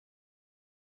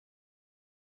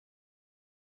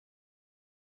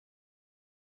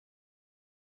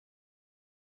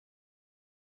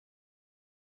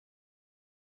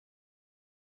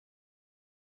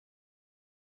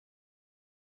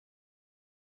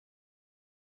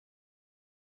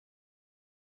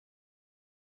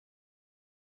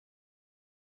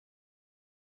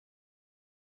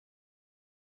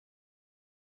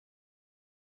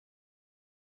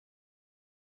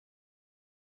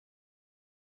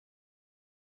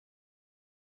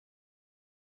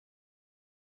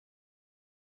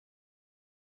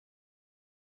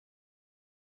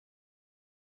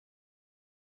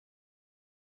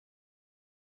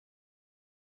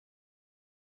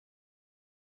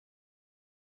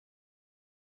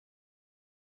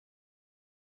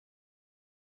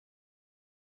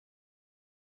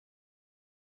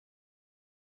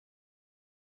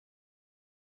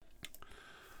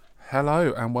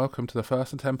Hello and welcome to the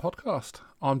First and 10 podcast.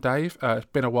 I'm Dave. It's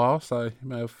been a while, so you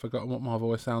may have forgotten what my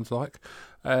voice sounds like.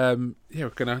 We're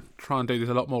going to try and do this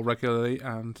a lot more regularly,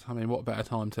 and I mean, what better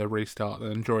time to restart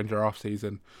than during draft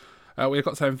season. We've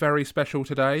got something very special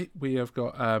today. We have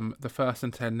got the First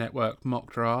and 10 Network mock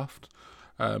draft.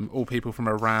 All people from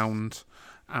around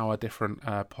our different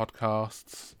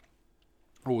podcasts,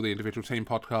 all the individual team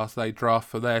podcasts, they draft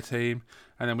for their team,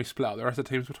 and then we split up the rest of the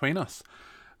teams between us.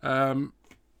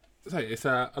 So it's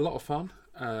a lot of fun.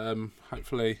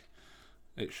 Hopefully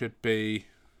it should be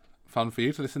fun for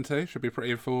you to listen to. Should be pretty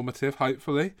informative,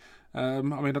 hopefully. I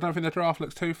don't think the draft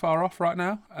looks too far off right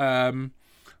now.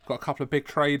 Got a couple of big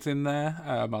trades in there.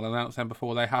 I'll announce them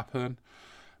before they happen.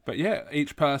 But yeah,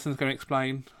 each person's going to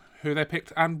explain who they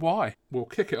picked and why. We'll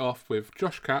kick it off with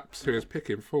Josh Caps, who is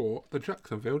picking for the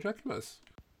Jacksonville Jaguars.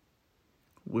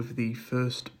 With the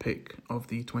first pick of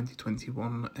the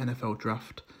 2021 NFL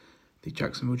Draft, the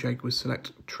Jacksonville Jaguars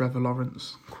select Trevor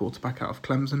Lawrence, quarterback out of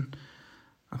Clemson.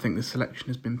 I think the selection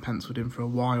has been penciled in for a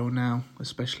while now,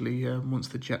 especially once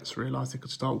the Jets realised they could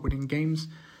start winning games.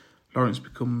 Lawrence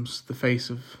becomes the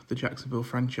face of the Jacksonville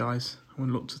franchise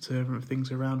and look to turn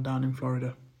things around down in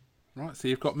Florida. Right, so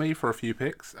you've got me for a few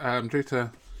picks. Due to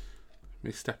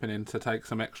me stepping in to take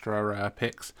some extra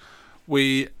picks,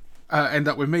 we end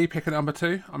up with me picking number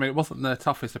 2. I mean, it wasn't the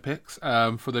toughest of picks.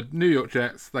 For the New York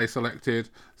Jets, they selected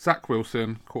Zach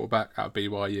Wilson, quarterback out of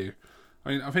BYU. I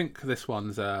mean, I think this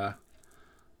one's a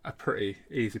pretty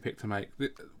easy pick to make.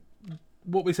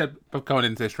 What we said going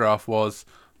into this draft was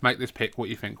make this pick what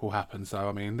you think will happen. So,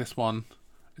 I mean, this one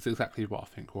is exactly what I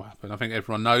think will happen. I think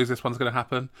everyone knows this one's going to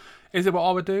happen. Is it what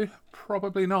I would do?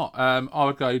 Probably not. I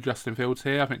would go Justin Fields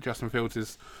here. I think Justin Fields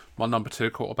is my number 2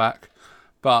 quarterback.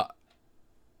 But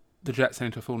the Jets seem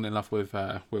to have fallen in love with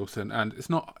Wilson, and it's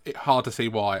not hard to see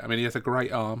why. I mean, he has a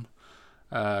great arm.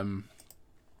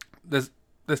 There's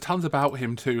tons about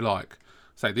him too, like,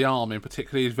 say, the arm in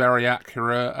particular is very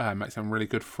accurate, makes some really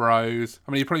good throws.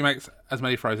 I mean, he probably makes as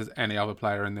many throws as any other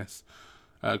player in this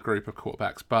group of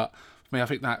quarterbacks, but for me, I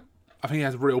think he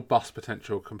has real bust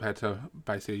potential compared to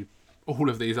basically all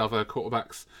of these other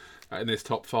quarterbacks in this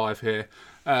top 5 here.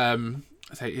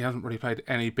 So he hasn't really played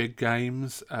any big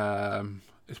games.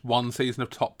 It's one season of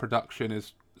top production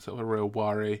is sort of a real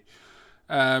worry.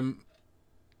 I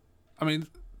mean,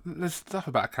 there's stuff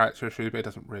about character issues, but it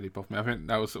doesn't really bother me. I think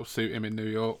that will sort of suit him in New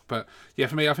York. But yeah,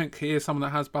 for me, I think he is someone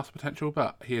that has bust potential,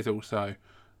 but he is also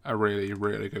a really,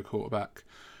 really good quarterback.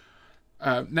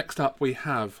 Next up, we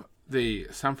have the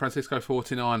San Francisco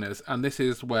 49ers, and this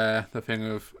is where the thing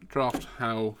of draft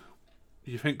how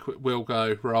you think it will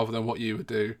go rather than what you would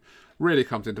do really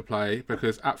comes into play,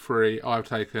 because at 3 I've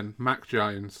taken Mac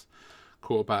Jones,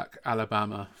 quarterback,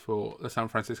 Alabama, for the San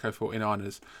Francisco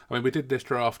 49ers. I mean, we did this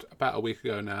draft about a week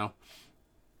ago now.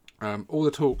 All the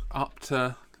talk up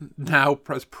to now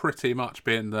has pretty much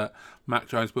been that Mac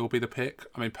Jones will be the pick.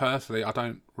 I mean, personally, I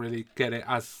don't really get it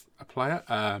as a player.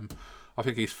 I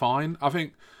think he's fine. I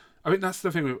think that's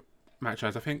the thing with Mac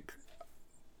Jones. I think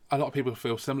a lot of people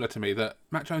feel similar to me that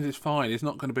Mac Jones is fine. It's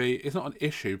not an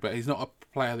issue, but he's not a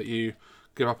player that you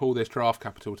give up all this draft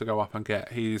capital to go up and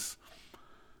get. He's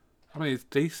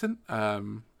decent.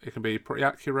 It can be pretty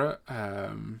accurate.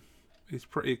 He's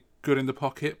pretty good in the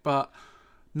pocket, but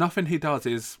nothing he does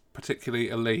is particularly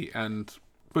elite. And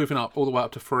moving up all the way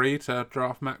up to 3 to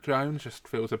draft Mac Jones just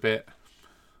feels a bit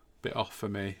off for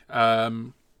me.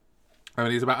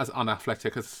 He's about as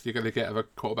unathletic as you're going to get of a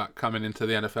quarterback coming into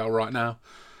the NFL right now.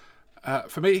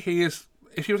 For me, he is.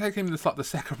 If you're taking him in the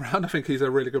second round, I think he's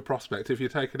a really good prospect. If you're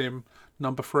taking him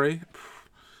number 3,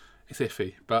 it's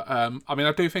iffy. But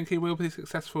I do think he will be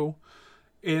successful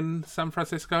in San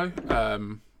Francisco,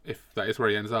 if that is where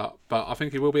he ends up. But I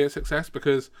think he will be a success,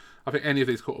 because I think any of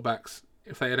these quarterbacks,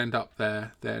 if they end up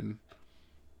there, then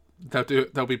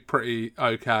they'll be pretty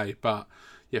okay. But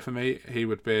yeah, for me,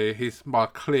 he's my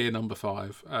clear number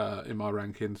 5 in my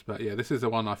rankings. But yeah, this is the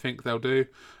one I think they'll do.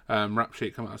 Rap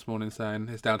Sheet come out this morning saying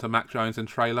it's down to Mac Jones and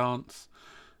Trey Lance.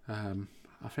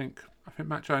 I think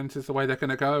Mac Jones is the way they're going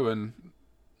to go, and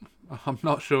I'm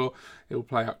not sure it'll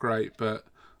play out great, but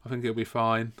I think it'll be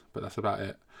fine. But that's about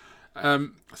it.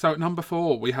 So at number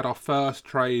 4, we had our first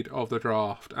trade of the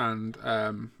draft,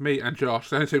 and me and Josh,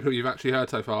 the only 2 people you've actually heard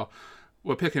so far,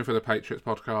 were picking for the Patriots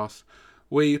podcast.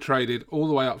 We traded all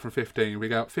the way up from 15. We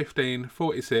got 15,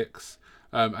 46,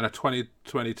 and a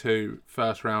 2022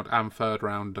 first round and third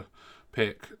round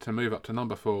pick to move up to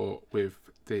number 4 with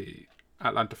the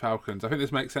Atlanta Falcons. I think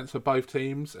this makes sense for both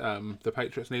teams. The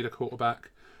Patriots need a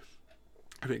quarterback.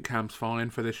 I think Cam's fine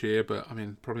for this year, but I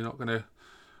mean, probably not going to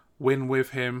win with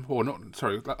him. Or not,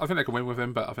 sorry, I think they can win with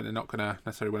him, but I think they're not going to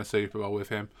necessarily win a Super Bowl with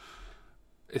him.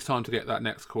 it's time to get that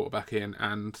next quarterback in.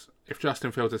 And if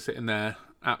Justin Fields is sitting there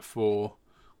at 4,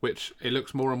 which it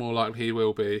looks more and more likely he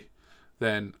will be,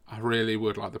 then I really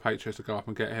would like the Patriots to go up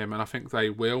and get him. And I think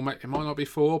they will. It might not be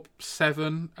 4,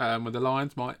 7, with the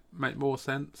Lions might make more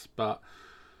sense. But,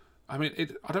 I mean, I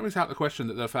don't think it's out of the question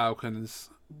that the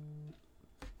Falcons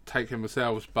take him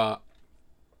themselves. But,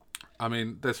 I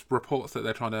mean, there's reports that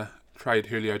they're trying to trade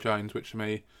Julio Jones, which to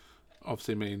me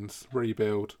obviously means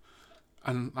rebuild.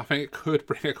 And I think it could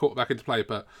bring a quarterback into play.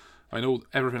 But, I mean,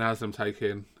 everything has them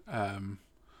taking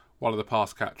one of the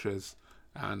pass catchers.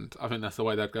 And I think that's the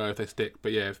way they'd go if they stick.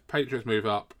 But yeah, if Patriots move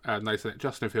up and they select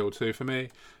Justin Fields, who for me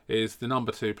is the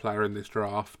number 2 player in this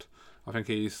draft. I think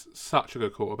he's such a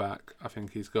good quarterback. I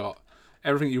think he's got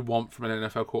everything you want from an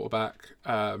NFL quarterback.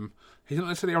 He's not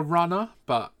necessarily a runner,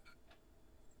 but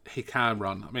he can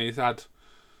run. I mean, he's had,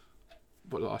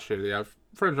 last year? He had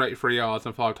 383 yards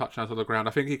and 5 touchdowns on the ground.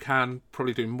 I think he can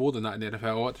probably do more than that in the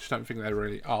NFL. I just don't think they're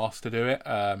really asked to do it.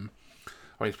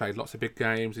 He's played lots of big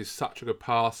games. He's such a good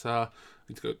passer.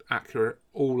 He's good, accurate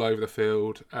all over the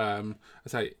field. I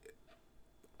don't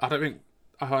think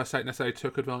Ohio State necessarily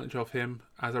took advantage of him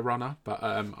as a runner, but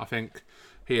I think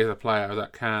he is a player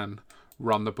that can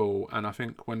run the ball, and I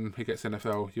think when he gets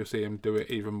NFL, you'll see him do it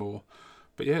even more.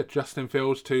 But yeah, Justin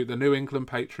Fields to the New England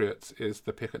Patriots is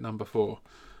the pick at number 4.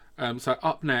 So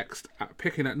up next,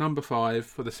 picking at number 5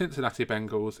 for the Cincinnati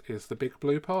Bengals is the Big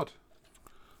Blue Pod.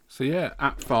 So yeah,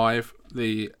 at 5,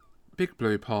 the Big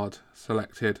Blue Pod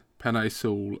selected Penei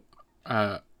Sewell,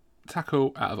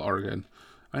 tackle out of Oregon.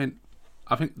 I mean,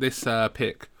 I think this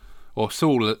pick, or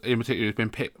Sewell in particular, has been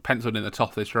penciled in the top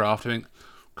of this draft. I think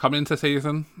coming into the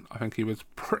season, I think he was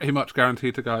pretty much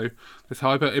guaranteed to go this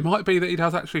high. But it might be that he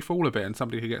does actually fall a bit and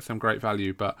somebody who gets some great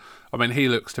value. But I mean, he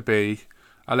looks to be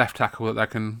a left tackle that they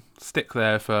can stick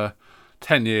there for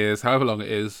 10 years, however long it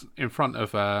is, in front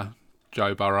of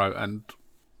Joe Burrow, and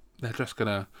they're just going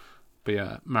to be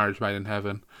a marriage made in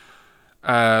heaven.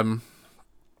 A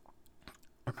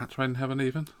match made in heaven,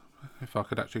 even, if I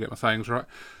could actually get my sayings right.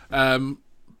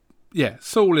 Yeah,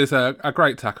 Sewell is a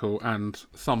great tackle and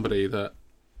somebody that,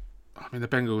 I mean, the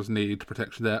Bengals need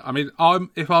protection there. I mean,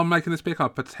 if I'm making this pick, I'll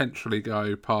potentially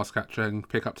go pass catcher and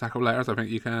pick up tackle later, so I think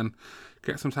you can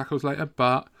get some tackles later.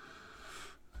 But,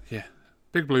 yeah,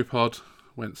 Big Blue Pod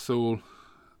went Sewell,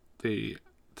 the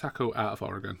tackle out of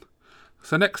Oregon.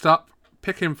 So next up,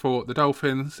 picking for the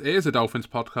Dolphins. It is a Dolphins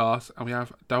podcast, and we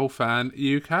have Dolphin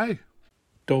UK.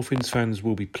 Dolphins fans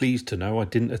will be pleased to know I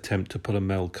didn't attempt to pull a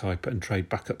Mel Kiper and trade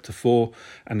back up to 4,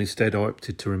 and instead I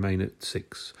opted to remain at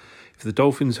 6. If the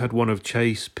Dolphins had one of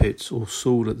Chase, Pitts or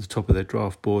Sewell at the top of their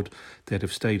draft board, they'd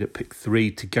have stayed at pick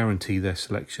 3 to guarantee their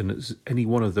selection, as any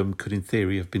one of them could in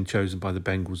theory have been chosen by the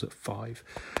Bengals at 5.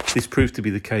 This proved to be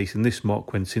the case in this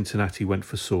mock when Cincinnati went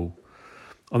for Sewell.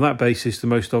 On that basis, the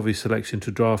most obvious selection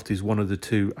to draft is one of the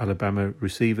 2 Alabama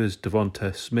receivers,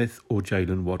 Devonta Smith or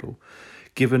Jalen Waddle.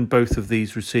 Given both of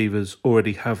these receivers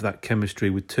already have that chemistry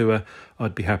with Tua,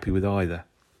 I'd be happy with either.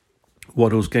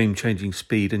 Waddle's game-changing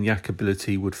speed and yak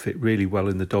ability would fit really well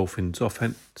in the Dolphins'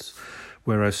 offense,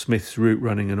 whereas Smith's route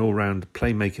running and all-round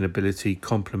playmaking ability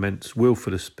complements Will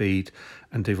Fuller's speed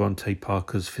and Devontae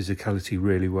Parker's physicality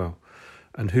really well.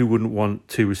 And who wouldn't want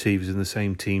 2 receivers in the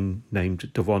same team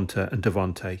named Devonta and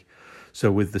Devontae? So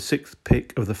with the 6th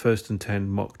pick of the 1st and 10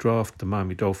 mock draft, the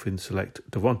Miami Dolphins select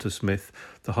Devonta Smith,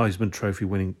 the Heisman Trophy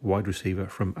winning wide receiver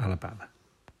from Alabama.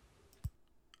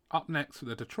 Up next for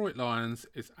the Detroit Lions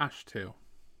is Ash Till.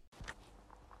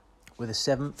 With a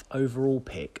 7th overall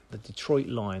pick, the Detroit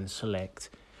Lions select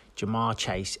Ja'Marr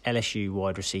Chase, LSU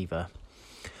wide receiver.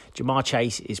 Ja'Marr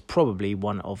Chase is probably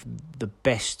one of the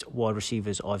best wide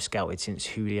receivers I've scouted since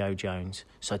Julio Jones.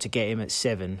 So to get him at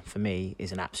 7, for me,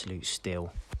 is an absolute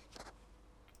steal.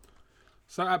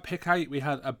 So at pick 8, we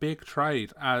had a big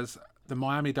trade as the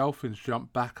Miami Dolphins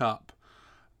jumped back up.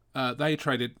 They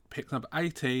traded picks number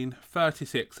 18,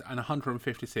 36 and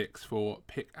 156 for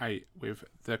pick 8 with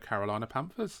the Carolina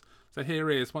Panthers. So here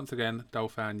is, once again,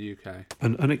 Dolphin UK.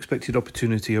 An unexpected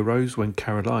opportunity arose when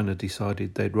Carolina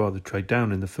decided they'd rather trade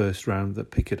down in the first round than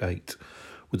pick at 8.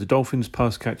 With the Dolphins'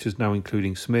 pass catchers now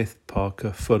including Smith,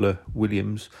 Parker, Fuller,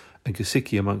 Williams and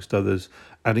Gesicki amongst others,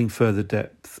 adding further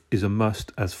depth is a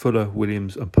must, as Fuller,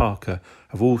 Williams and Parker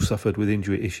have all suffered with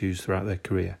injury issues throughout their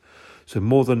career. So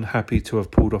more than happy to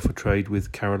have pulled off a trade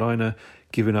with Carolina,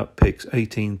 giving up picks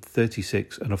 18,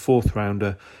 36 and a 4th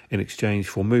rounder in exchange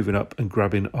for moving up and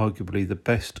grabbing arguably the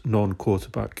best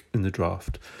non-quarterback in the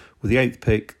draft. With the 8th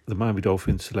pick, the Miami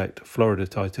Dolphins select Florida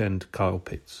tight end Kyle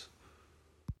Pitts.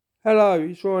 Hello,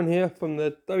 it's Ryan here from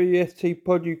the WST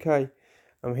Pod UK.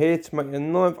 I'm here to make the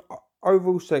 9th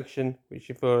overall section, which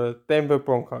is for the Denver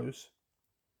Broncos.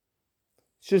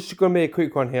 It's just going to be a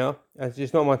quick one here, as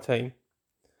it's not my team.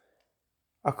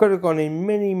 I could have gone in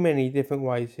many, many different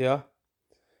ways here.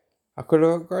 I could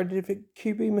have got a different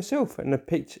QB myself and have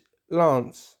picked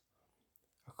Lance.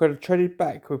 I could have traded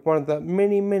back with one of the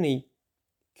many, many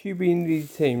QB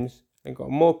league teams and got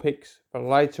more picks for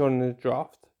later on in the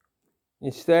draft.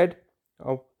 Instead,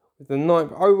 with the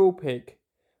 9th overall pick,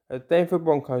 the Denver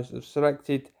Broncos have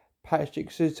selected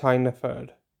Patrick Surtain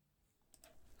III.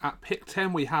 At pick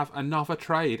 10, we have another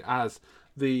trade as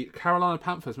the Carolina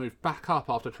Panthers move back up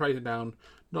after trading down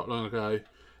not long ago.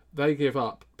 They give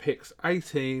up picks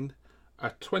 18, a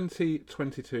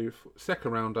 2022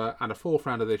 second rounder, and a 4th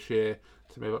rounder this year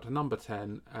to move up to number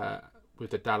 10 with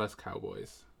the Dallas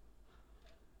Cowboys.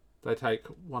 They take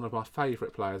one of my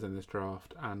favourite players in this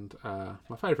draft and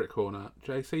my favourite corner,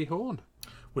 JC Horn.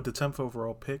 With the 10th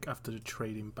overall pick, after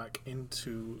trading back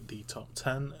into the top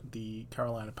 10, the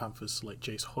Carolina Panthers select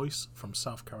Jace Hoyce from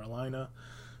South Carolina.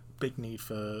 Big need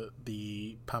for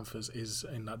the Panthers is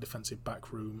in that defensive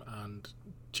back room, and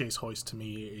Jace Hoyce to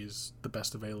me is the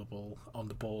best available on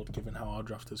the board given how our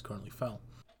drafters currently fell.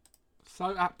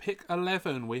 So at pick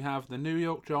 11, we have the New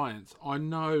York Giants. I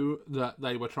know that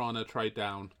they were trying to trade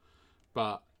down,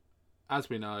 but as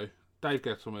we know, Dave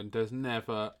Gettleman has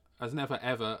never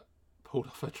ever pulled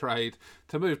off a trade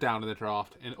to move down in the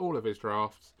draft in all of his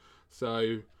drafts.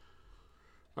 So,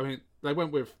 I mean, they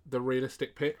went with the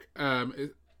realistic pick.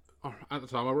 At the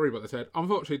time, I'll read what they said.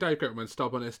 Unfortunately, Dave Gettleman's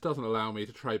stubbornness doesn't allow me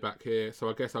to trade back here, so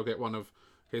I guess I'll get one of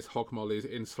his hog mollies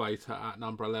in Slater at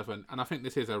number 11. And I think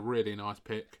this is a really nice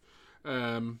pick.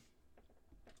 Yeah,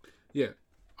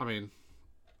 I mean,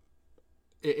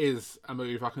 it is a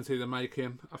move I can see them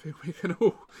making. I think we can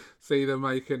all see them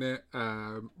making it.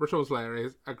 Rashawn Slater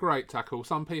is a great tackle.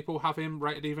 Some people have him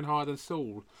rated even higher than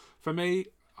Saul. For me,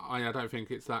 I don't think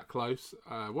it's that close.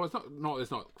 Well,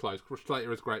 it's not close.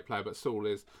 Slater is a great player, but Saul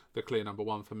is the clear number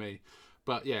 1 for me.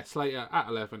 But yeah, Slater at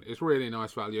 11 is really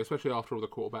nice value, especially after all the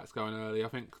quarterbacks going early. I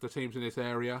think the teams in this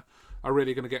area are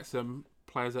really going to get some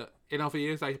players that in other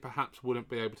years they perhaps wouldn't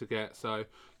be able to get. So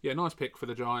yeah, nice pick for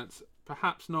the Giants.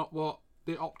 Perhaps not what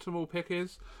the optimal pick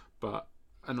is, but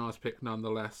a nice pick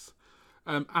nonetheless.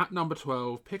 At number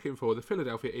 12, picking for the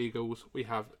Philadelphia Eagles, we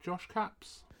have Josh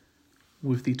Capps.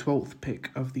 With the 12th pick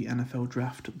of the NFL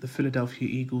draft, the Philadelphia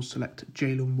Eagles select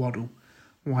Jalen Waddle,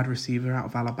 wide receiver out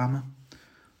of Alabama.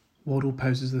 Waddle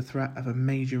poses the threat of a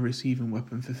major receiving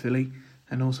weapon for Philly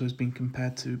and also has been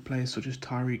compared to players such as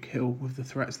Tyreek Hill with the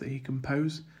threats that he can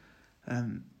pose.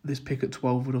 This pick at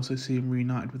 12 would also see him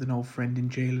reunited with an old friend in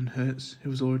Jalen Hurts, who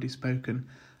has already spoken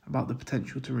about the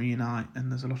potential to reunite,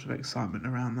 and there's a lot of excitement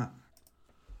around that.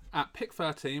 At pick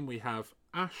 13, we have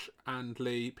Ash and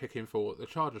Lee picking for the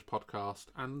Chargers podcast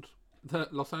and the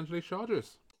Los Angeles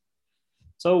Chargers.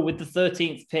 So with the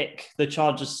 13th pick, the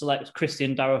Chargers select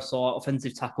Christian Darrisaw,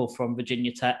 offensive tackle from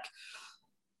Virginia Tech.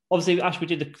 Obviously, Ash, we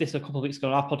did this a couple of weeks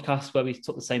ago on our podcast where we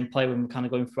took the same play when we were kind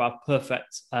of going through our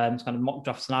perfect kind of mock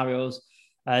draft scenarios.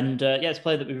 And it's a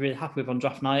player that we're really happy with on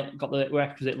draft night. Got the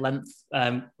requisite length.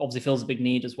 Obviously fills a big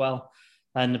need as well.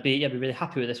 And we're really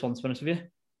happy with this one, to be honest with you.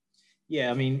 Yeah,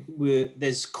 I mean,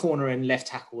 there's corner and left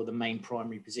tackle are the main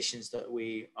primary positions that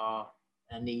we are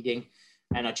needing.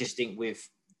 And I just think with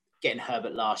getting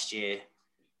Herbert last year,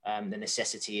 the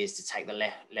necessity is to take the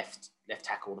left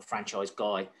tackle, the franchise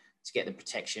guy, to get the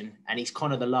protection. And he's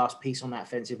kind of the last piece on that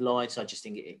offensive line. So I just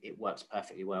think it works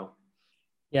perfectly well.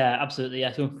 Yeah, absolutely.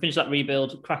 Yeah, so finish that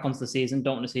rebuild, crack onto the season.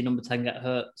 Don't want to see number 10 get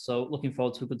hurt. So looking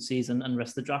forward to a good season and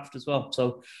rest of the draft as well.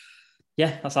 So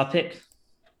yeah, that's our pick.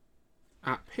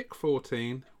 At pick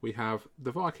 14, we have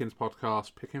the Vikings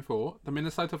podcast picking for the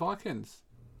Minnesota Vikings.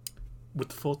 With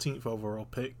the 14th overall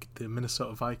pick, the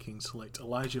Minnesota Vikings select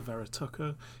Elijah Vera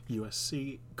Tucker,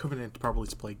 USC, coming in probably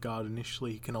to play guard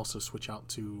initially. He can also switch out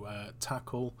to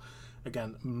tackle.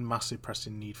 Again, massive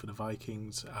pressing need for the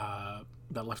Vikings.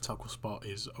 That left tackle spot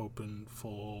is open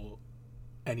for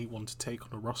anyone to take on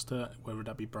a roster, whether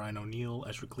that be Brian O'Neill,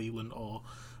 Ezra Cleveland, or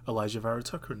Elijah Vera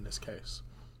Tucker in this case.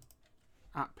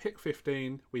 At pick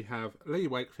 15, we have Lee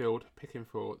Wakefield picking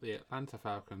for the Atlanta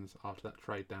Falcons after that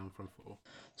trade down from 4.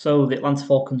 So the Atlanta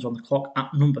Falcons are on the clock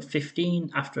at number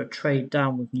 15 after a trade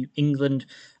down with New England,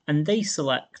 and they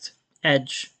select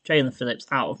edge Jalen Phillips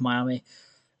out of Miami.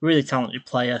 Really talented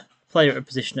player at a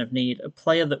position of need, a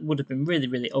player that would have been really,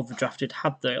 really overdrafted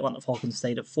had the Atlanta Falcons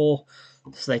stayed at 4.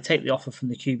 So they take the offer from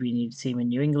the QB needy team in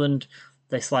New England.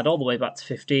 They slide all the way back to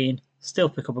 15, still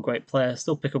pick up a great player,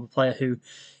 still pick up a player who,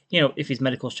 if his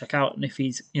medicals check out and if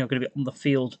he's, going to be on the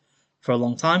field for a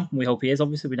long time, we hope he is,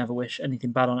 obviously, we never wish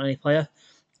anything bad on any player,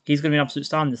 he's going to be an absolute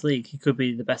star in this league. He could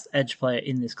be the best edge player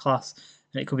in this class,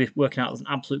 and it could be working out as an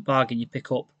absolute bargain. You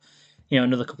pick up,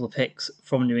 another couple of picks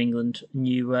from New England.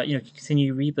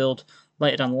 Continue rebuild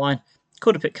later down the line.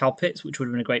 Could have picked Cal Pitts, which would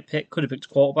have been a great pick. Could have picked a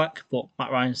quarterback, but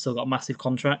Matt Ryan's still got a massive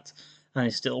contract and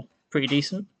is still pretty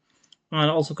decent. And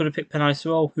I also could have picked Penei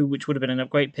Sewell, which would have been a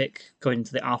great pick going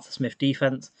into the Arthur Smith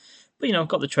defense. But,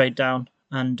 got the trade down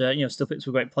and, still picked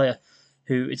a great player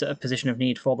who is at a position of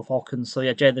need for the Falcons. So,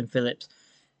 yeah, Jalen Phillips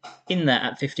in there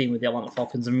at 15 with the Atlanta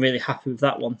Falcons. I'm really happy with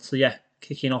that one. So, yeah,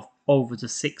 kicking off over to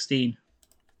 16.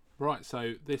 Right,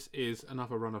 so this is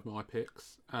another run of my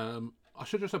picks. I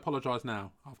should just apologise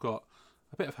now. I've got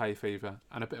a bit of hay fever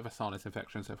and a bit of a sinus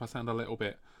infection, so if I sound a little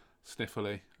bit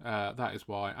sniffly, that is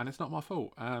why. And it's not my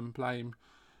fault. Blame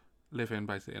living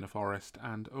basically in a forest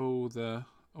and all the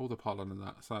pollen and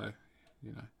that. So,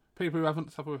 people who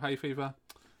haven't suffered with hay fever,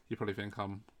 you probably think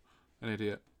I'm an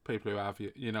idiot. People who have,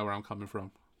 you know where I'm coming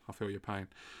from. I feel your pain.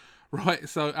 Right,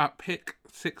 so at pick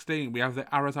 16, we have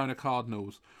the Arizona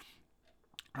Cardinals.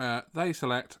 They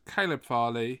select Caleb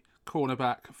Farley,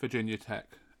 cornerback, Virginia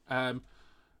Tech. The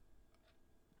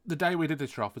day we did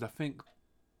this draft was, I think...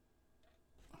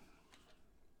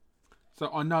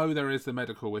 So I know there is the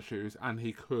medical issues and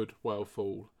he could well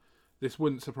fall. This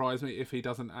wouldn't surprise me if he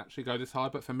doesn't actually go this high,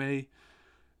 but for me,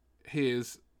 he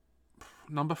is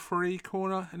number 3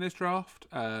 corner in this draft,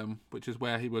 which is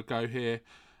where he would go here.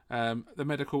 The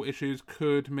medical issues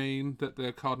could mean that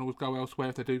the Cardinals go elsewhere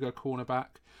if they do go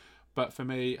cornerback. But for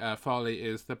me, Farley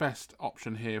is the best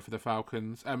option here for the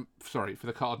Falcons. For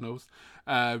the Cardinals.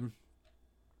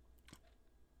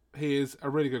 He is a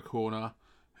really good corner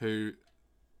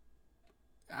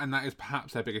and that is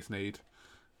perhaps their biggest need.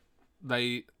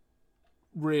 They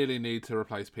really need to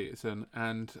replace Peterson.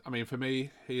 And, I mean, for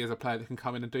me, he is a player that can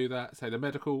come in and do that. So the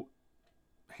medical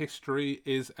history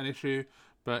is an issue,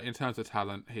 but in terms of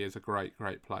talent, he is a great,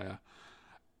 great player.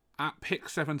 At pick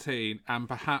 17, and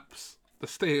perhaps the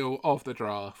steal of the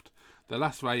draft, the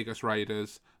Las Vegas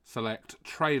Raiders select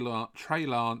Trey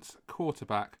Lance,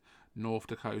 quarterback, North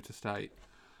Dakota State.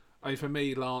 I mean, for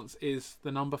me, Lance is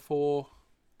the number 4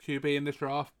 QB in this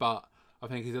draft, but I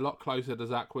think he's a lot closer to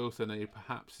Zach Wilson than he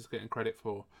perhaps is getting credit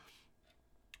for.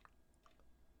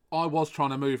 I was trying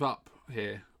to move up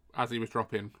here as he was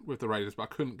dropping with the Raiders, but I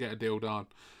couldn't get a deal done.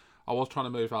 I was trying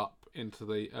to move up into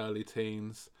the early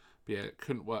teens, but yeah, it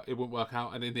couldn't work. It wouldn't work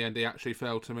out, and in the end, he actually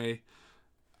fell to me.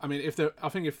 I mean, I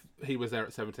think if he was there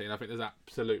at 17, I think there's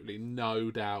absolutely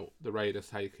no doubt the Raiders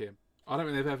take him. I don't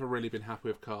think they've ever really been happy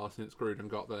with Carr since Gruden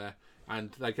got there,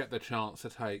 and they get the chance to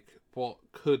take what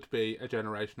could be a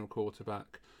generational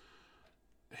quarterback.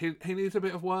 He needs a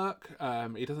bit of work.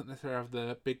 He doesn't necessarily have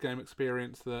the big game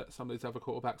experience that some of these other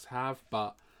quarterbacks have,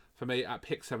 but for me, at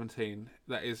pick 17,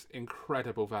 that is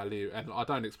incredible value, and I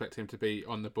don't expect him to be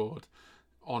on the board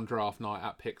on draft night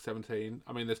at pick 17.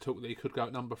 I mean, there's talk that he could go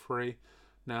at number 3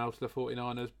 now to the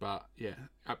 49ers, but yeah,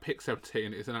 at pick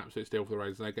 17, it's an absolute steal for the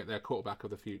Raiders, and they get their quarterback of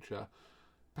the future.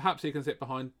 Perhaps he can sit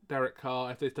behind Derek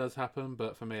Carr if this does happen,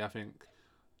 but for me, I think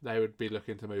they would be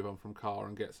looking to move on from Carr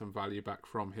and get some value back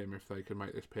from him if they can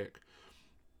make this pick.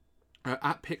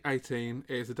 At pick 18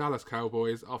 is the Dallas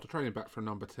Cowboys after trading back from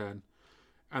number 10,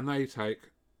 and they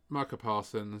take Micah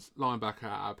Parsons, linebacker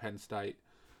out of Penn State.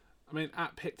 I mean,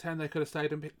 at pick 10, they could have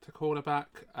stayed and picked a cornerback.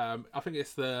 I think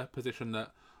it's the position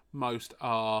that most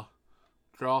are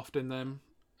drafting them.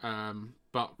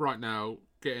 But right now,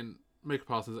 getting Micah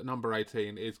Parsons at number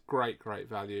 18 is great, great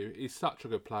value. He's such a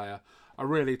good player, a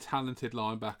really talented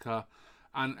linebacker.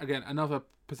 And again, another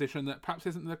position that perhaps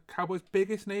isn't the Cowboys'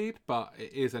 biggest need, but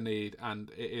it is a need, and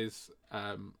it is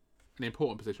an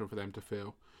important position for them to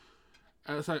fill.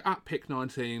 So at pick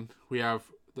 19, we have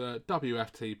the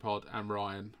WFT pod and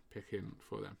Ryan picking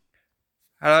for them.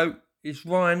 Hello, it's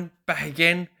Ryan back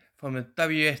again from the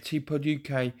WFT pod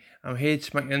UK. I'm here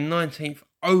to make the 19th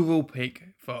overall pick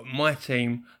for my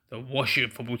team, the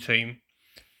Washington football team.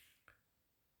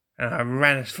 And I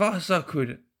ran as fast as I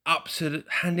could up to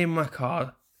hand in my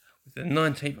card. With the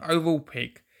 19th overall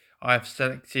pick, I have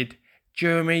selected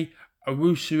Jeremy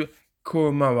Owusu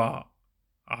Koramoah.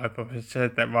 I hope I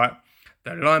said that right.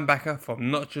 The linebacker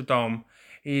from Notre Dame.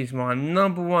 He is my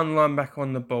number 1 linebacker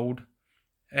on the board,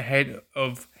 ahead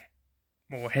of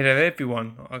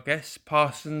everyone, I guess.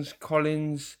 Parsons,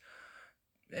 Collins,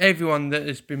 everyone that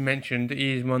has been mentioned.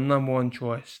 He is my number 1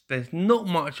 choice. There's not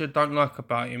much I don't like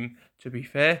about him, to be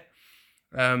fair.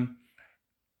 I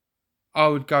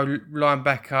would go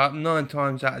linebacker 9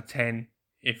 times out of 10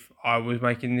 if I was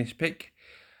making this pick.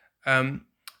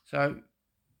 So,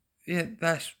 yeah,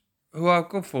 that's who I've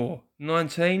gone for.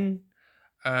 19,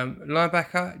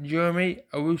 linebacker Jeremy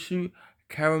Owusu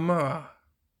Koramoah.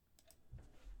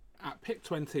 At pick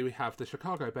 20, we have the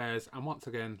Chicago Bears and once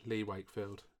again Lee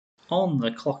Wakefield. On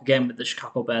the clock again with the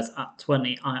Chicago Bears at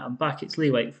 20. I am back. It's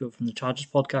Lee Wakefield from the Chargers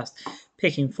podcast,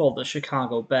 picking for the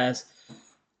Chicago Bears.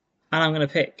 And I'm going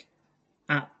to pick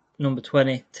at number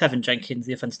 20, Tevin Jenkins,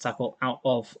 the offensive tackle out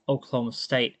of Oklahoma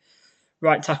State.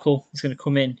 Right tackle is going to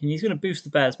come in and he's going to boost the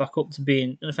Bears back up to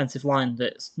being an offensive line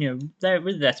that's, they're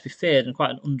really there to be feared and quite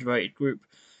an underrated group,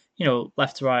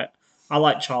 left to right. I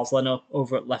like Charles Leno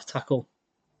over at left tackle.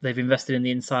 They've invested in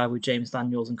the inside with James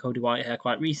Daniels and Cody Whitehair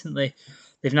quite recently.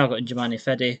 They've now got Njamani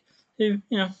Fedi, who,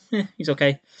 he's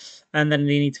okay. And then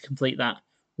they need to complete that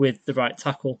with the right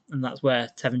tackle, and that's where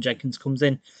Tevin Jenkins comes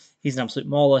in. He's an absolute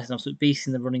mauler. He's an absolute beast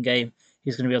in the running game.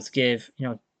 He's going to be able to give,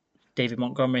 David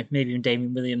Montgomery, maybe even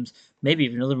Damian Williams, maybe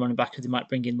even another running back who they might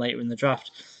bring in later in the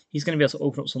draft. He's going to be able to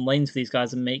open up some lanes for these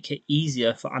guys and make it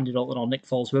easier for Andy Dalton or Nick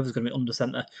Foles, whoever's going to be under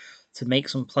center, to make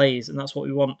some plays, and that's what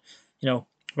we want.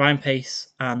 Ryan Pace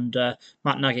and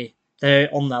Matt Nagy,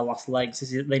 they're on their last legs.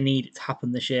 They need it to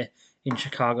happen this year in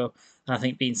Chicago. And I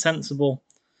think being sensible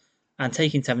and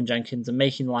taking Tevin Jenkins and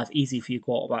making life easy for your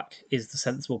quarterback is the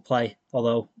sensible play.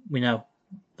 Although we know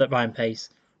that Ryan Pace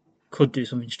could do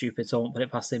something stupid, so I won't put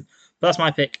it past him. But that's my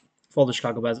pick for the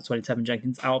Chicago Bears at 20, Tevin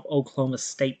Jenkins out of Oklahoma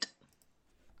State.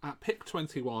 At pick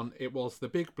 21, it was the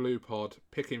Big Blue Pod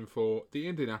picking for the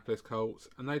Indianapolis Colts,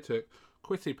 and they took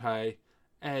Kwity Paye,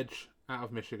 edge out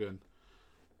of Michigan.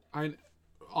 I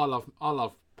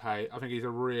love Paye. I think he's a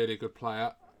really good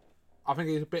player. I think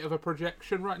he's a bit of a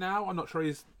projection right now. I'm not sure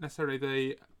he's necessarily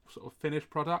the sort of finished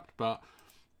product, but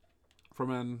from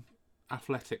an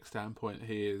athletic standpoint,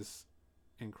 he is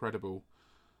incredible.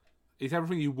 He's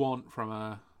everything you want from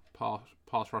a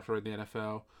pass rusher in the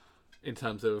NFL in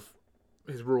terms of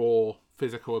his raw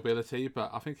physical ability, but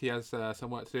I think he has some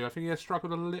work to do. I think he has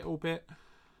struggled a little bit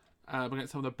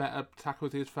against some of the better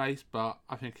tackles he's faced, but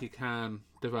I think he can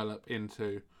develop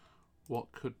into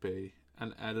what could be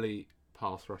an elite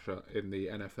pass rusher in the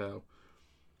NFL.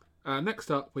 Next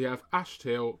up, we have Ash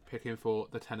Till picking for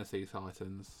the Tennessee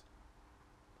Titans.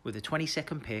 With the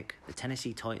 22nd pick, the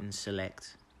Tennessee Titans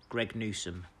select Greg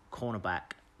Newsome,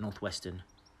 cornerback, Northwestern.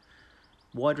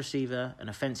 Wide receiver and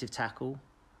offensive tackle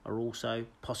are also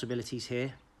possibilities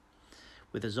here.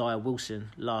 With Isaiah Wilson,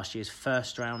 last year's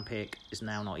first-round pick, is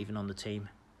now not even on the team.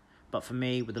 But for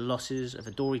me, with the losses of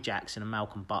Adoree Jackson and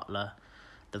Malcolm Butler,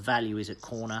 the value is at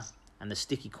corner, and the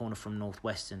sticky corner from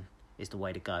Northwestern is the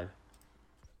way to go.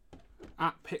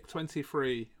 At pick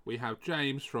 23, we have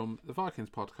James from the Vikings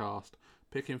podcast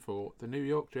picking for the New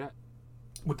York Jets.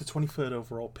 With the 23rd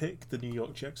overall pick, the New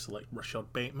York Jets select Rashad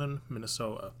Bateman,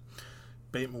 Minnesota.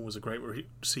 Bateman was a great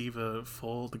receiver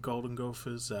for the Golden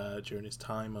Gophers during his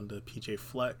time under PJ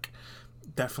Fleck.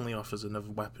 Definitely offers another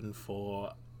weapon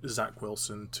for Zach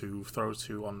Wilson to throw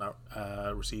to on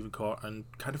that receiver corps, and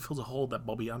kind of fills a hole that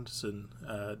Bobby Anderson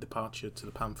departure to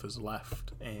the Panthers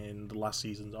left in the last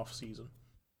season's off-season.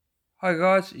 Hi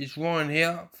guys, it's Ryan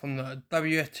here from the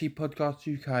WFT Podcast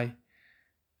UK,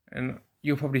 and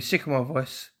you're probably sick of my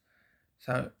voice,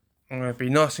 so I'm going to be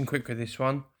nice and quick with this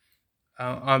one.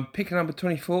 I'm picking number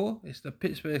 24, it's the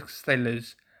Pittsburgh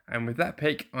Steelers, and with that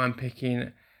pick I'm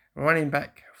picking running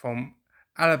back from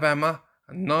Alabama,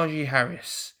 Najee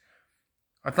Harris.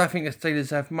 I don't think the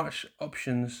Steelers have much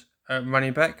options at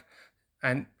running back,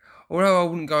 and although I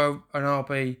wouldn't go an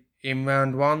RB in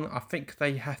round one, I think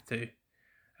they have to.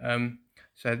 And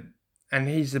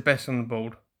he's the best on the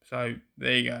board, so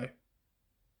there you go.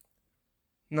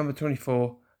 Number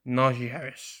 24, Najee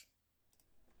Harris.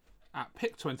 At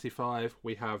pick 25,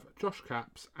 we have Josh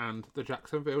Capps and the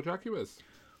Jacksonville Jaguars.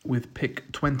 With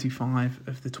pick 25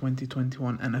 of the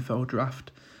 2021 NFL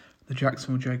Draft, the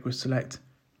Jacksonville Jaguars select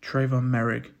Trayvon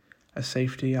Merrick, a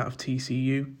safety out of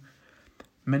TCU.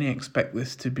 Many expect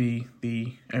this to be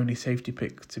the only safety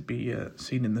pick to be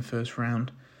seen in the first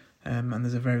round, and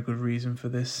there's a very good reason for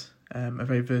this. A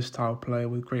very versatile player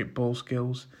with great ball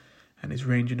skills, and his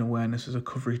range and awareness as a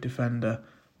coverage defender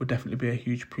would definitely be a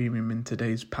huge premium in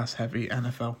today's pass-heavy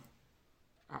NFL.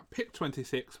 At pick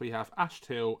 26, we have Ash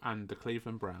Till and the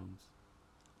Cleveland Browns.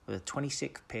 With the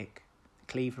 26th pick,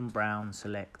 the Cleveland Browns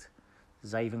select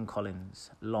Zaven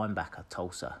Collins, linebacker,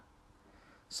 Tulsa.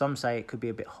 Some say it could be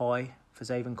a bit high for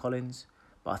Zaven Collins,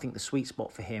 but I think the sweet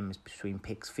spot for him is between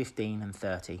picks 15 and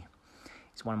 30.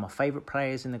 He's one of my favourite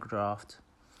players in the draft,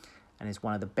 and is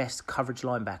one of the best coverage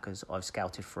linebackers I've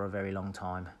scouted for a very long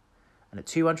time. And at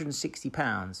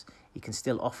 £260, he can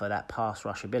still offer that pass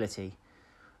rush ability.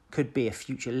 Could be a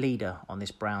future leader on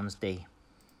this Browns D.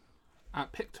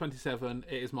 At pick 27,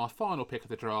 it is my final pick of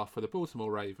the draft for the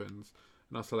Baltimore Ravens,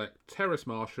 and I select Terrace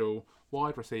Marshall,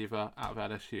 wide receiver out of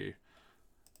LSU.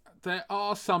 There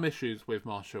are some issues with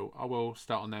Marshall. I will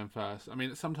start on them first. I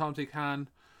mean, sometimes he can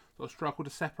sort of struggle to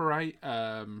separate.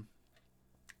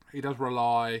 He does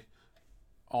rely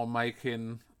on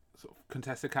making sort of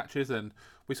contested catches, and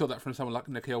we saw that from someone like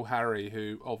N'Keal Harry,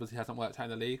 who obviously hasn't worked out in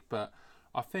the league. But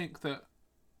I think that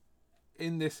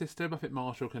in this system, I think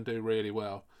Marshall can do really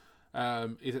well.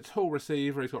 He's a tall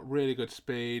receiver. He's got really good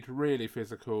speed, really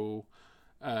physical.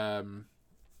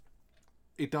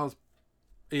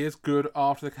 He is good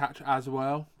after the catch as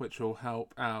well, which will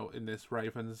help out in this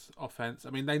Ravens offense. I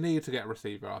mean, they need to get a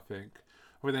receiver, I think.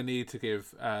 They need to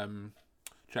give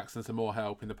Jackson some more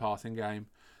help in the passing game.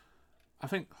 I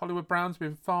think Hollywood Brown's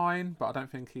been fine, but I don't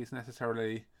think he's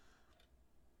necessarily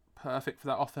perfect for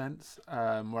that offense.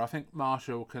 Where I think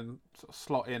Marshall can sort of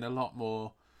slot in a lot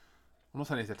more. I'm not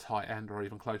saying he's a tight end or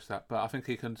even close to that, but I think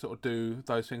he can sort of do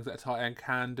those things that a tight end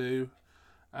can do.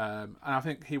 And I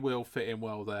think he will fit in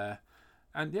well there.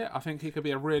 And yeah, I think he could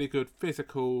be a really good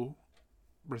physical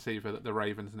receiver that the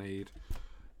Ravens need.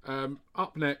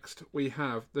 Up next, we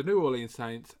have the New Orleans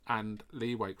Saints and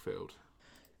Lee Wakefield.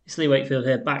 It's Lee Wakefield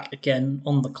here, back again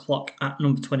on the clock at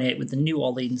number 28 with the New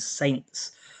Orleans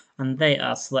Saints. And they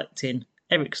are selecting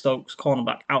Eric Stokes,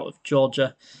 cornerback out of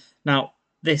Georgia. Now,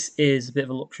 this is a bit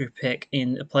of a luxury pick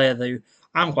in a player who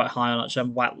I'm quite high on,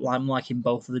 actually. I'm liking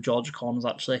both of the Georgia corners,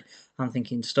 actually. I'm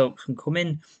thinking Stokes can come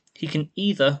in. He can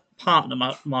either partner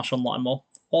Marshawn Lattimore,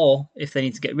 or if they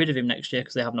need to get rid of him next year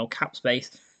because they have no cap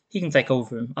space, he can take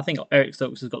over him. I think Eric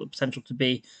Stokes has got the potential to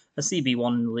be a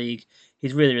CB1 in the league.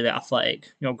 He's really, really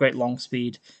athletic. Great long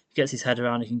speed. He gets his head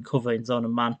around. He can cover in zone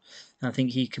and man. And I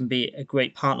think he can be a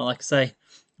great partner, like I say.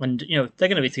 And, they're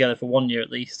going to be together for 1 year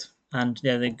at least. And,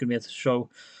 they're going to be able to show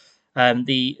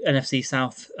the NFC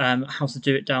South how to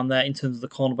do it down there in terms of the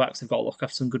cornerbacks. They've got to look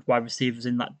after some good wide receivers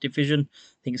in that division.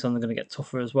 I think it's only going to get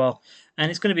tougher as well. And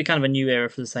it's going to be kind of a new era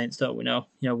for the Saints, don't we know?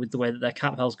 With the way that their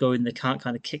cap hell's going, they can't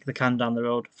kind of kick the can down the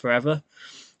road forever.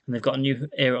 And they've got a new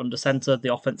era under center.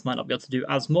 The offense might not be able to do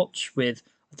as much with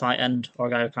a tight end or a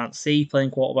guy who can't see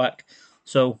playing quarterback.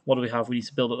 So what do we have? We need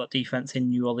to build up that defense in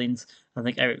New Orleans. I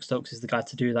think Eric Stokes is the guy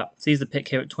to do that. So he's the pick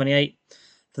here at 28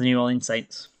 for the New Orleans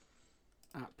Saints.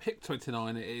 At pick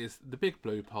 29, it is the Big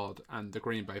Blue Pod and the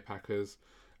Green Bay Packers,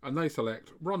 and they select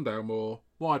Rondale Moore,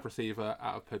 wide receiver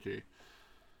out of Purdue.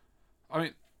 I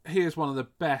mean, he is one of the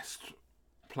best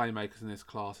playmakers in this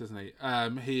class, isn't he?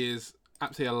 He is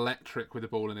absolutely electric with the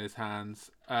ball in his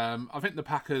hands. I think the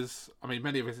Packers,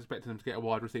 many of us expected them to get a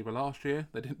wide receiver last year.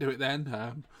 They didn't do it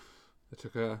then. They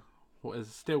took what is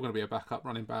still going to be a backup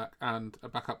running back and a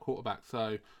backup quarterback,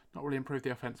 so not really improved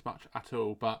the offense much at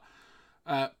all. But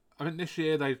I think this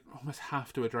year they almost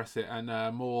have to address it,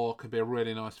 and Moore could be a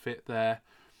really nice fit there.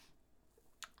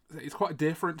 He's quite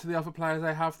different to the other players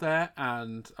they have there,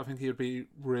 and I think he would be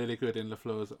really good in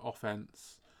LaFleur's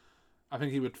offense. I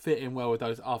think he would fit in well with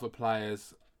those other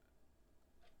players.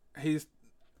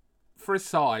 For his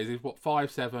size, he's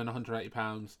 5'7", 180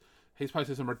 pounds. He's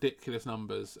posted some ridiculous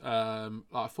numbers,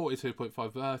 like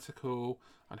 42.5 vertical.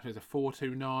 I think it's a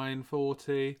 4.29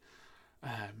 40.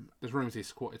 There's rumours he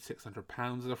squatted 600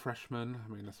 pounds as a freshman.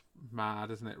 That's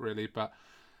mad, isn't it, really? But,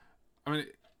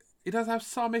 he does have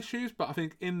some issues, but I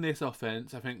think in this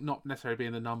offense, not necessarily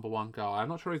being the number one guy. I'm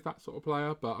not sure he's that sort of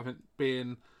player, but I think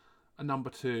being a number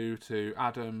two to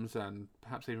Adams and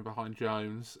perhaps even behind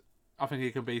Jones, I think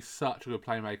he can be such a good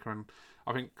playmaker, and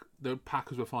I think the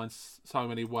Packers will find so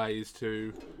many ways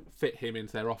to fit him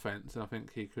into their offense, and I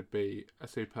think he could be a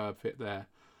superb fit there.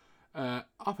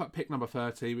 Up at pick number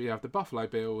 30, we have the Buffalo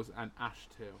Bills and Ash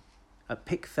Till. At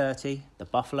pick 30, the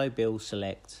Buffalo Bills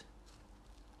select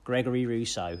Gregory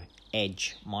Rousseau,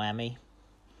 edge, Miami.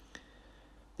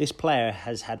 This player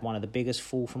has had one of the biggest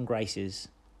fall from graces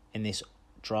in this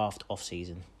draft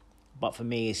off-season, but for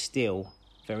me is still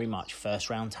very much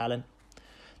first-round talent.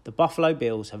 The Buffalo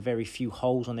Bills have very few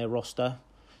holes on their roster,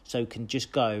 so can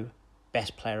just go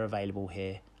best player available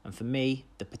here. And for me,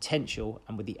 the potential,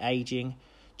 and with the ageing,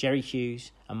 Jerry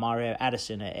Hughes and Mario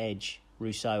Addison at edge,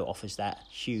 Rousseau offers that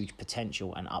huge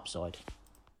potential and upside.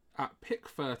 At pick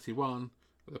 31,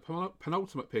 the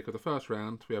penultimate pick of the first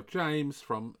round, we have James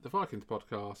from the Vikings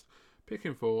podcast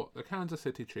picking for the Kansas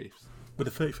City Chiefs.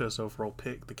 With the 31st overall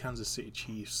pick, the Kansas City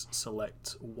Chiefs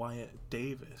select Wyatt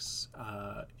Davis,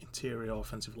 interior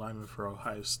offensive lineman for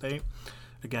Ohio State.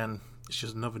 Again, it's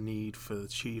just another need for the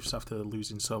Chiefs after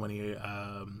losing so many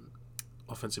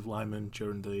offensive linemen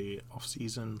during the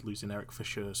off-season, losing Eric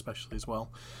Fisher especially as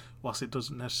well. Whilst it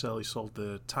doesn't necessarily solve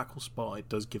the tackle spot, it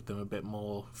does give them a bit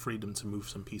more freedom to move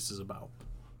some pieces about.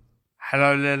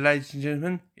 Hello there, ladies and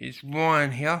gentlemen. It's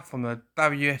Ryan here from the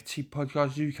WFT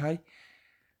Podcast UK.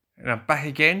 And I'm back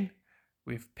again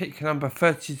with pick number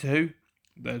 32,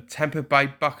 the Tampa Bay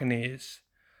Buccaneers.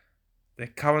 the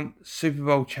current Super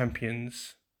Bowl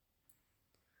champions,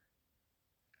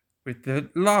 with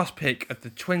the last pick of the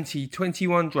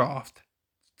 2021 draft.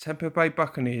 Tampa Bay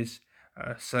Buccaneers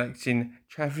are selecting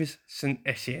Travis St.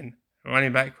 Etienne,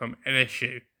 running back from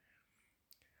LSU.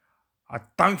 I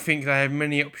don't think they have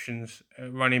many options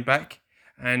at running back,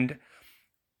 and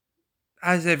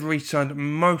as they've re-signed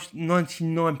most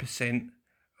 99%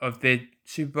 of their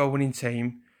Super Bowl winning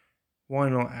team, why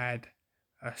not add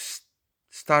a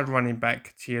stud running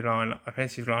back to your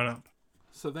offensive lineup?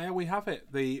 So there we have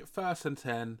it, the First and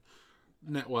 10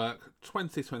 Network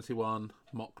 2021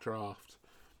 mock draft.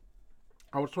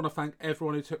 I just want to thank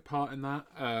everyone who took part in that.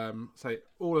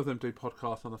 All of them do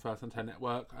podcasts on the First and 10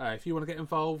 Network. If you want to get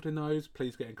involved in those,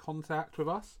 please get in contact with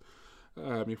us.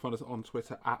 You can find us on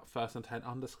Twitter at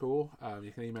firstand10_.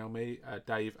 You can email me,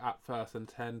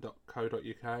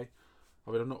 dave@firstand10.co.uk.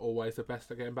 I mean, I'm not always the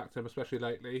best at getting back to them, especially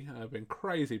lately. I've been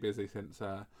crazy busy since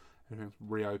everything's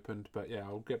reopened. But yeah,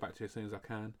 I'll get back to you as soon as I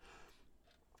can.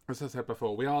 As I said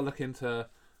before, we are looking to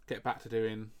get back to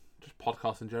doing just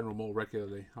podcasts in general more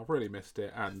regularly. I've really missed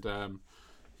it, and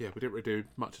we didn't really do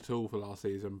much at all for last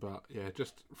season, but yeah,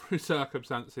 just through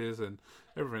circumstances and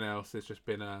everything else, it's just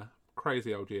been a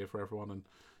crazy old year for everyone, and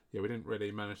yeah, we didn't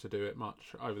really manage to do it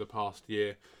much over the past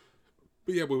year.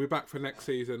 But yeah, we'll be back for next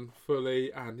season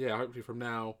fully, and yeah, hopefully from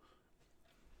now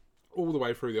all the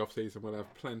way through the off season we'll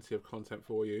have plenty of content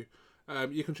for you.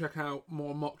 You can check out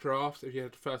more mock drafts if you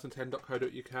head to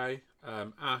firstand10.co.uk.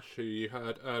 Ash, who you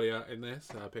heard earlier in this,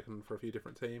 picking for a few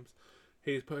different teams,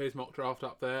 he's put his mock draft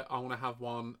up there. I want to have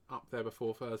one up there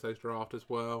before Thursday's draft as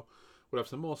well. We'll have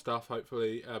some more stuff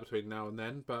hopefully between now and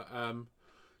then. But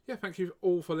thank you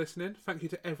all for listening. Thank you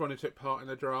to everyone who took part in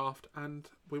the draft, and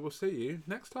we will see you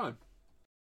next time.